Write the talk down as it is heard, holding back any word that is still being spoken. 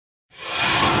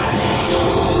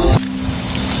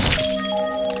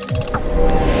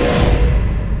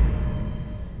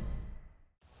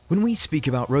When we speak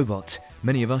about robots,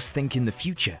 many of us think in the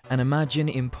future and imagine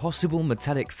impossible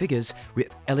metallic figures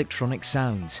with electronic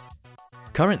sounds.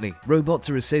 Currently, robots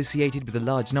are associated with a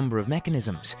large number of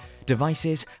mechanisms,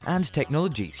 devices, and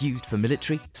technologies used for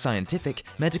military, scientific,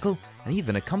 medical, and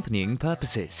even accompanying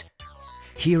purposes.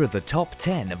 Here are the top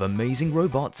 10 of amazing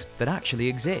robots that actually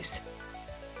exist.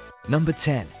 Number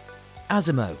 10.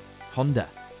 Asimo, Honda.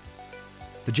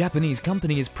 The Japanese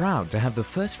company is proud to have the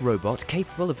first robot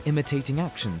capable of imitating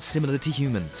actions similar to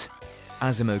humans.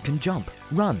 Asimo can jump,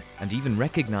 run, and even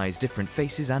recognize different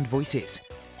faces and voices.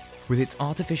 With its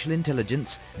artificial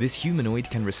intelligence, this humanoid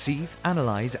can receive,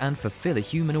 analyze, and fulfill a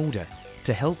human order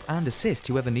to help and assist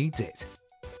whoever needs it.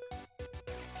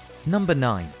 Number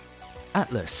 9.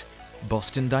 Atlas,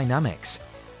 Boston Dynamics.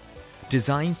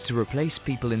 Designed to replace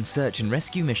people in search and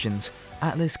rescue missions,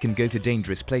 Atlas can go to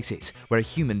dangerous places where a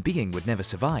human being would never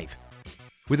survive.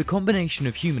 With a combination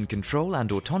of human control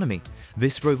and autonomy,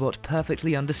 this robot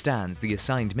perfectly understands the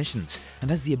assigned missions and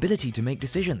has the ability to make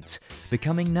decisions,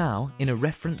 becoming now in a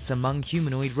reference among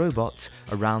humanoid robots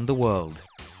around the world.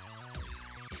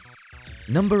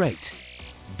 Number 8.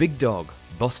 BigDog,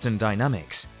 Boston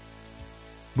Dynamics.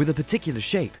 With a particular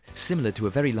shape similar to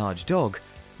a very large dog,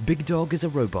 BigDog is a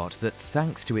robot that,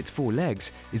 thanks to its 4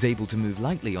 legs, is able to move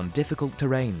lightly on difficult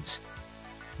terrains.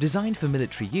 Designed for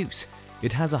military use,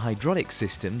 it has a hydraulic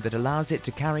system that allows it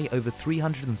to carry over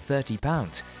 330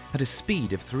 pounds at a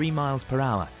speed of 3 miles per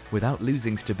hour without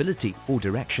losing stability or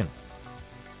direction.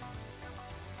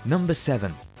 Number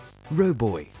 7.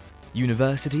 Roboy,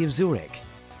 University of Zurich.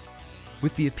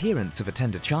 With the appearance of a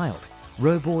tender child,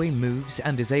 Roboy moves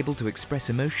and is able to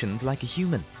express emotions like a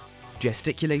human,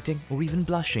 gesticulating or even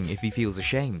blushing if he feels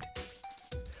ashamed.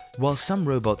 While some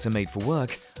robots are made for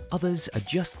work, others are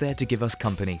just there to give us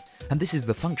company, and this is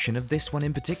the function of this one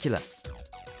in particular.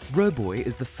 Roboy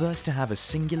is the first to have a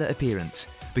singular appearance,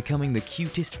 becoming the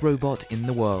cutest robot in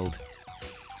the world.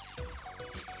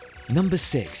 Number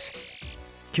 6.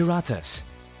 Kuratas,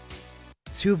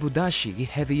 Suidobashi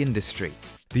Heavy Industry.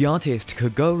 The artist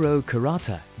Kogoro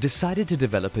Kurata decided to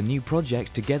develop a new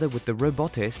project together with the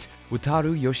robotist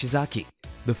Wataru Yoshizaki,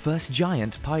 the first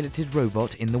giant piloted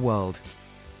robot in the world.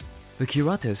 The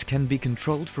Kuratas can be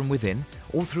controlled from within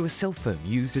or through a cell phone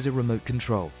used as a remote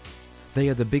control. They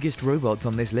are the biggest robots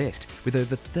on this list, with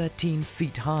over 13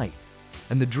 feet high,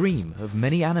 and the dream of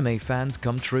many anime fans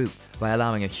come true by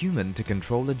allowing a human to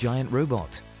control a giant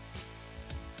robot.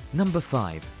 Number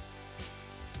 5.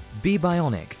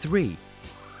 Bebionic 3,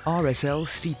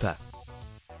 RSLSteeper.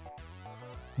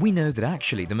 We know that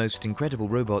actually the most incredible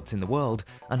robots in the world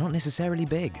are not necessarily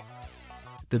big.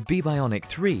 The Bebionic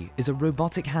 3 is a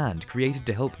robotic hand created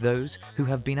to help those who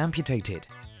have been amputated.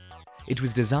 It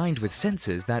was designed with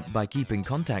sensors that, by keeping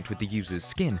contact with the user's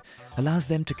skin, allows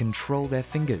them to control their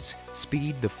fingers,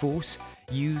 speed, the force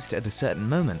used at a certain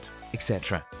moment,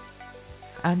 etc.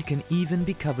 And can even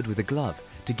be covered with a glove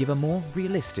to give a more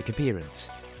realistic appearance.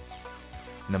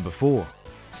 Number 4.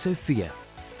 Sophia,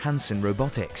 Hanson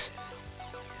Robotics.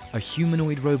 A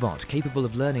humanoid robot capable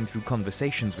of learning through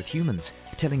conversations with humans,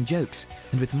 telling jokes,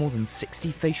 and with more than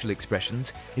 60 facial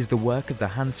expressions is the work of the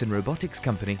Hanson Robotics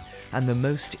company and the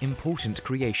most important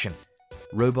creation,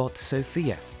 Robot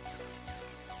Sophia.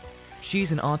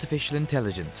 She's an artificial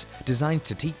intelligence designed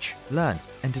to teach, learn,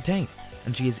 entertain,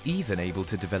 and she is even able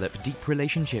to develop deep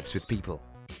relationships with people.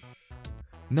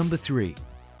 Number 3.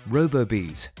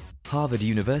 RoboBees, Harvard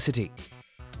University.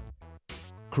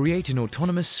 Create an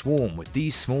autonomous swarm with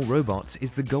these small robots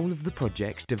is the goal of the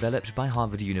project developed by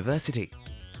Harvard University.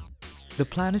 The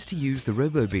plan is to use the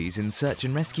RoboBees in search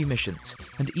and rescue missions,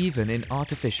 and even in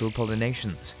artificial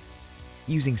pollinations.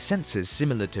 Using sensors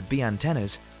similar to bee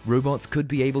antennas, robots could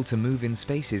be able to move in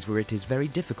spaces where it is very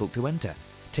difficult to enter,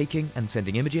 taking and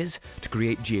sending images to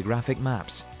create geographic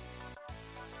maps.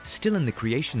 Still in the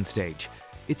creation stage,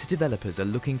 its developers are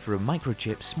looking for a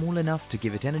microchip small enough to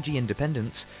give it energy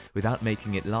independence without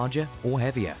making it larger or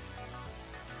heavier.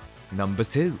 Number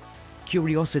 2.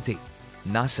 Curiosity,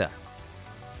 NASA.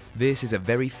 This is a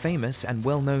very famous and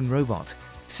well-known robot,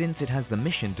 since it has the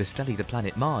mission to study the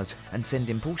planet Mars and send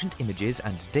important images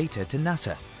and data to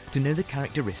NASA to know the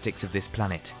characteristics of this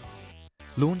planet.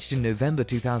 Launched in November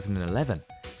 2011,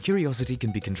 Curiosity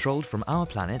can be controlled from our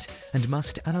planet and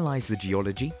must analyze the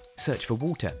geology, search for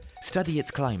water, study its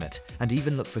climate, and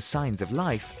even look for signs of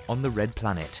life on the red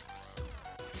planet.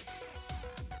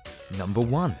 Number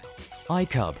 1.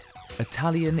 iCub,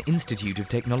 Italian Institute of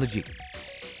Technology.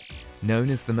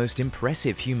 Known as the most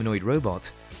impressive humanoid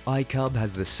robot, iCub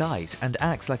has the size and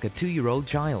acts like a 2-year-old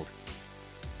child.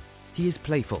 He is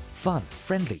playful, fun,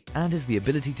 friendly, and has the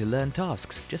ability to learn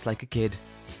tasks just like a kid.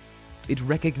 It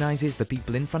recognizes the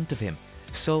people in front of him,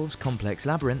 solves complex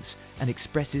labyrinths, and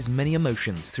expresses many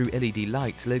emotions through LED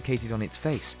lights located on its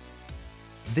face.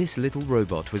 This little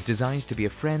robot was designed to be a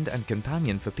friend and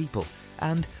companion for people,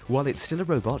 and while it's still a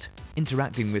robot,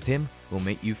 interacting with him will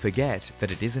make you forget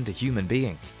that it isn't a human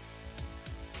being.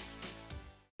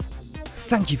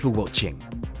 Thank you for watching.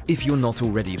 If you're not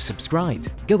already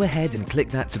subscribed, go ahead and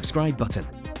click that subscribe button.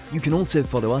 You can also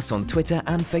follow us on Twitter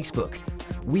and Facebook.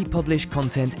 We publish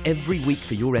content every week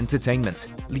for your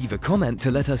entertainment. Leave a comment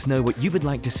to let us know what you would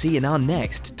like to see in our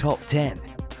next Top 10.